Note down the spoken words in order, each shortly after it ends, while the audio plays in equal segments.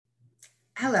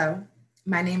Hello,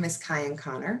 my name is Kyaien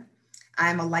O.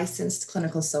 I'm a licensed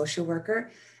clinical social worker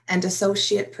and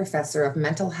associate professor of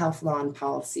mental health law and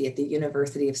policy at the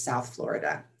University of South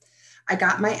Florida. I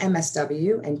got my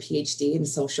MSW and PhD in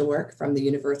social work from the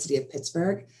University of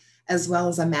Pittsburgh, as well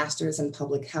as a master's in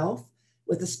public health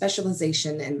with a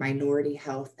specialization in minority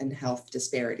health and health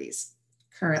disparities.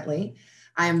 Currently,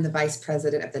 I am the Vice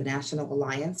President of the National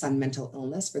Alliance on Mental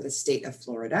Illness for the state of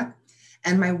Florida,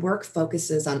 and my work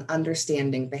focuses on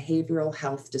understanding behavioral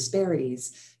health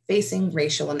disparities facing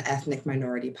racial and ethnic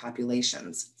minority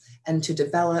populations, and to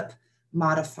develop,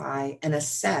 modify, and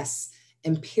assess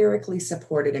empirically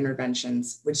supported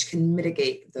interventions which can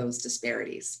mitigate those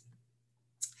disparities.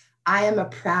 I am a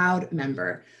proud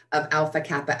member of Alpha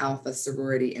Kappa Alpha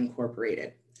Sorority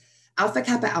Incorporated. Alpha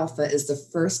Kappa Alpha is the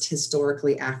first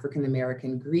historically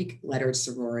African-American Greek lettered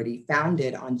sorority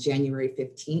founded on January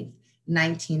 15th,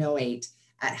 1908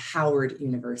 at Howard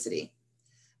University.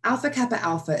 Alpha Kappa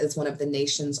Alpha is one of the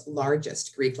nation's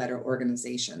largest Greek letter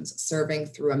organizations, serving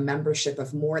through a membership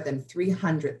of more than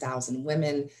 300,000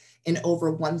 women in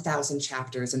over 1,000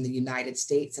 chapters in the United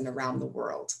States and around the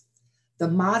world. The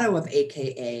motto of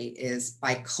AKA is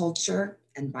by culture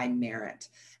and by merit,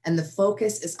 and the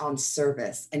focus is on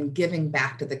service and giving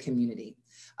back to the community.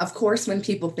 Of course, when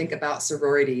people think about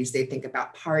sororities, they think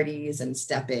about parties and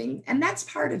stepping, and that's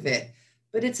part of it,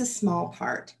 but it's a small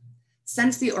part.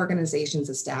 Since the organization's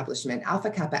establishment, Alpha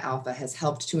Kappa Alpha has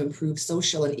helped to improve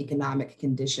social and economic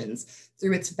conditions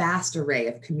through its vast array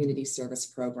of community service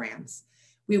programs.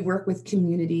 We work with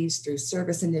communities through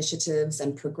service initiatives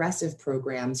and progressive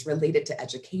programs related to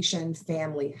education,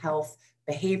 family health,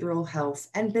 behavioral health,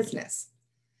 and business.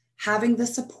 Having the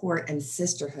support and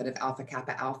sisterhood of Alpha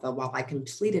Kappa Alpha while I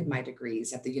completed my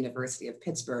degrees at the University of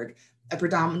Pittsburgh, a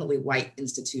predominantly white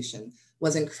institution,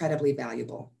 was incredibly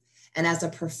valuable. And as a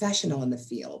professional in the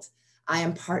field, I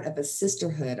am part of a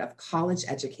sisterhood of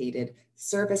college-educated,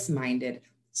 service-minded,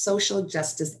 social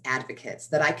justice advocates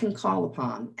that I can call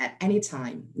upon at any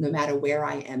time, no matter where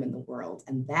I am in the world.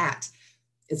 And that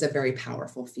is a very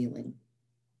powerful feeling.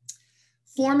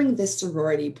 Forming this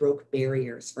sorority broke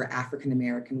barriers for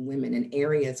African-American women in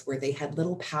areas where they had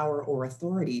little power or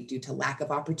authority due to lack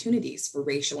of opportunities for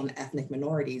racial and ethnic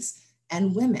minorities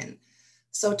and women.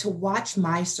 So to watch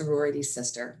my sorority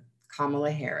sister,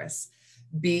 Kamala Harris,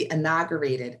 be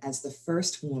inaugurated as the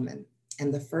first woman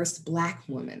and the first Black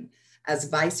woman as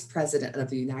Vice President of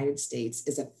the United States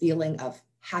is a feeling of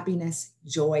happiness,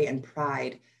 joy, and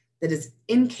pride that is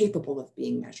incapable of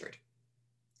being measured.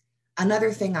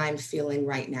 Another thing I'm feeling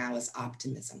right now is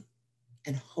optimism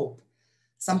and hope,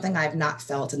 something I've not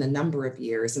felt in a number of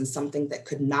years and something that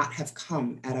could not have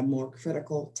come at a more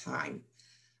critical time,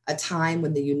 a time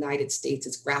when the United States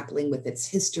is grappling with its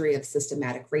history of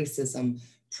systematic racism,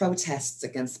 protests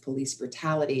against police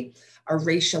brutality, a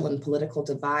racial and political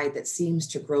divide that seems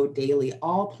to grow daily,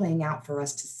 all playing out for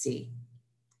us to see.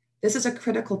 This is a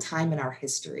critical time in our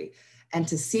history, and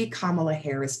to see Kamala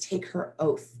Harris take her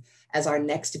oath as our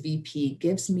next VP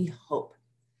gives me hope.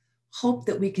 Hope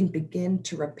that we can begin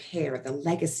to repair the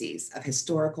legacies of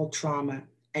historical trauma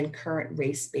and current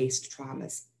race-based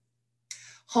traumas.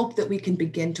 Hope that we can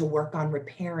begin to work on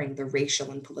repairing the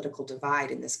racial and political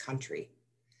divide in this country.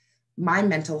 My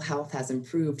mental health has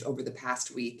improved over the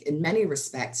past week in many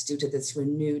respects due to this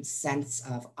renewed sense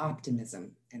of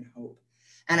optimism and hope.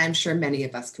 And I'm sure many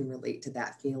of us can relate to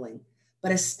that feeling,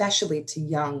 but especially to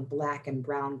young Black and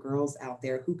brown girls out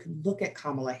there who can look at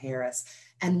Kamala Harris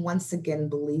and once again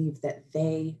believe that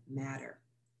they matter.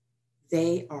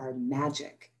 They are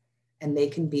magic, and they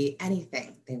can be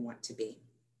anything they want to be.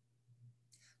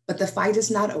 But the fight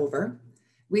is not over.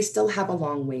 We still have a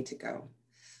long way to go.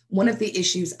 One of the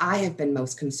issues I have been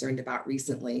most concerned about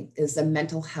recently is the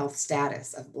mental health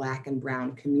status of Black and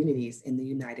brown communities in the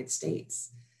United States.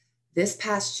 This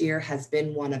past year has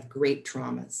been one of great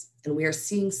traumas, and we are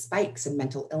seeing spikes in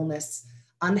mental illness,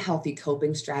 unhealthy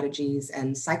coping strategies,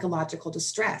 and psychological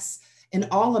distress in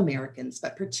all Americans,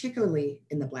 but particularly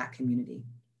in the Black community.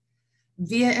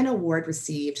 Via an award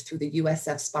received through the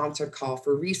USF-sponsored call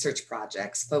for research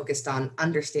projects focused on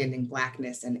understanding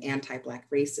Blackness and anti-Black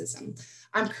racism,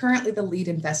 I'm currently the lead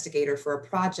investigator for a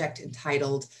project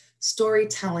entitled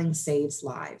Storytelling Saves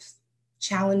Lives,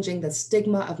 challenging the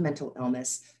stigma of mental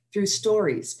illness through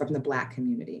stories from the Black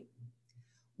community.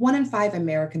 1 in 5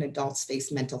 American adults face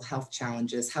mental health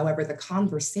challenges. However, the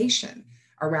conversation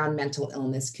around mental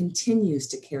illness continues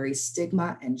to carry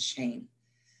stigma and shame.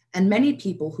 And many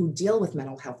people who deal with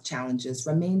mental health challenges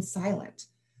remain silent.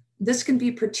 This can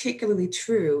be particularly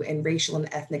true in racial and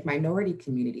ethnic minority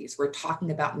communities where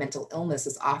talking about mental illness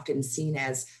is often seen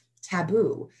as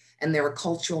taboo and there are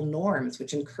cultural norms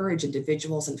which encourage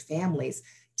individuals and families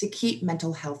to keep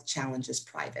mental health challenges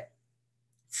private,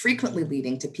 frequently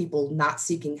leading to people not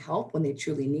seeking help when they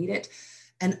truly need it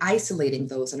and isolating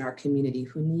those in our community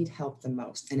who need help the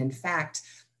most. And in fact,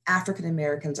 African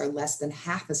Americans are less than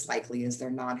half as likely as their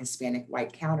non-Hispanic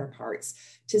white counterparts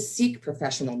to seek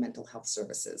professional mental health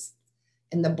services.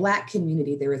 In the Black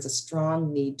community, there is a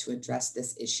strong need to address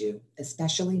this issue,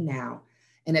 especially now,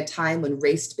 in a time when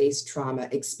race-based trauma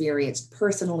experienced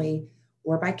personally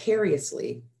or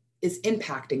vicariously is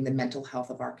impacting the mental health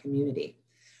of our community.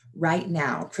 Right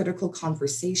now, critical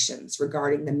conversations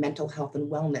regarding the mental health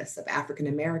and wellness of African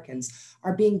Americans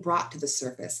are being brought to the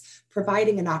surface,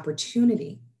 providing an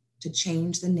opportunity to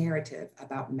change the narrative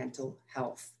about mental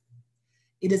health.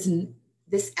 It is in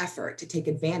this effort to take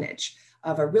advantage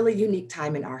of a really unique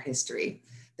time in our history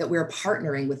that we're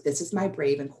partnering with This Is My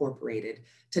Brave Incorporated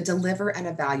to deliver and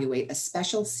evaluate a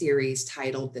special series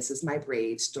titled This Is My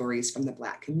Brave, Stories from the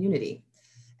Black Community.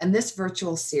 And this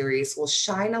virtual series will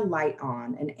shine a light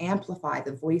on and amplify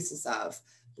the voices of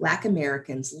Black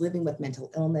Americans living with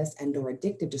mental illness and/or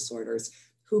addictive disorders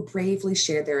who bravely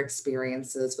share their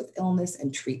experiences with illness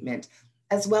and treatment,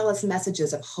 as well as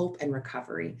messages of hope and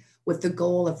recovery, with the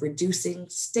goal of reducing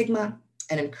stigma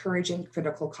and encouraging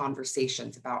critical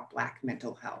conversations about Black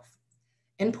mental health.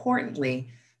 Importantly,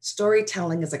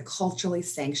 storytelling is a culturally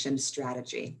sanctioned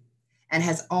strategy and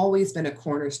has always been a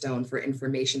cornerstone for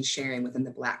information sharing within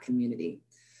the Black community.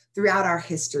 Throughout our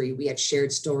history, we have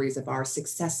shared stories of our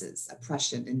successes,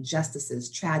 oppression,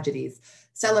 injustices, tragedies,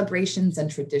 celebrations,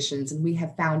 and traditions, and we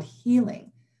have found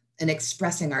healing in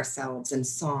expressing ourselves in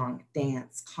song,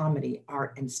 dance, comedy,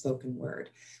 art, and spoken word.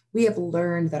 We have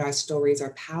learned that our stories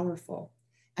are powerful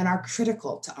and are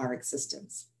critical to our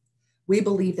existence. We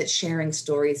believe that sharing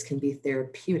stories can be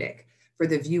therapeutic for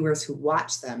the viewers who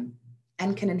watch them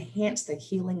and can enhance the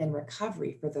healing and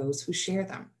recovery for those who share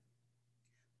them.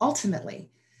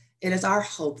 Ultimately, it is our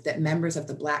hope that members of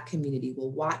the Black community will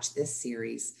watch this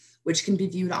series, which can be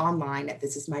viewed online at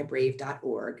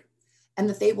thisismybrave.org, and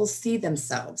that they will see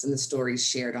themselves in the stories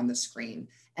shared on the screen,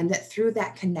 and that through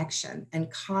that connection and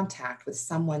contact with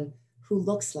someone who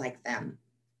looks like them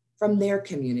from their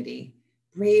community,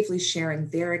 bravely sharing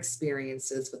their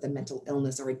experiences with a mental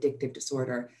illness or addictive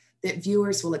disorder, that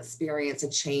viewers will experience a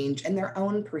change in their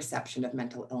own perception of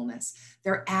mental illness,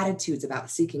 their attitudes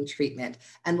about seeking treatment,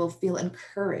 and will feel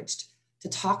encouraged to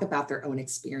talk about their own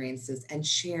experiences and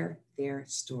share their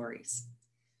stories.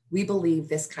 We believe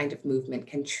this kind of movement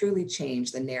can truly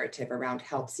change the narrative around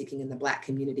help seeking in the Black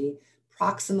community,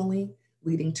 proximally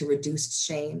leading to reduced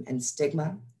shame and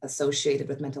stigma associated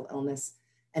with mental illness,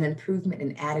 and improvement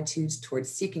in attitudes towards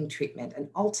seeking treatment, and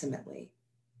ultimately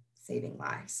saving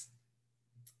lives.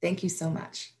 Thank you so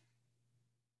much.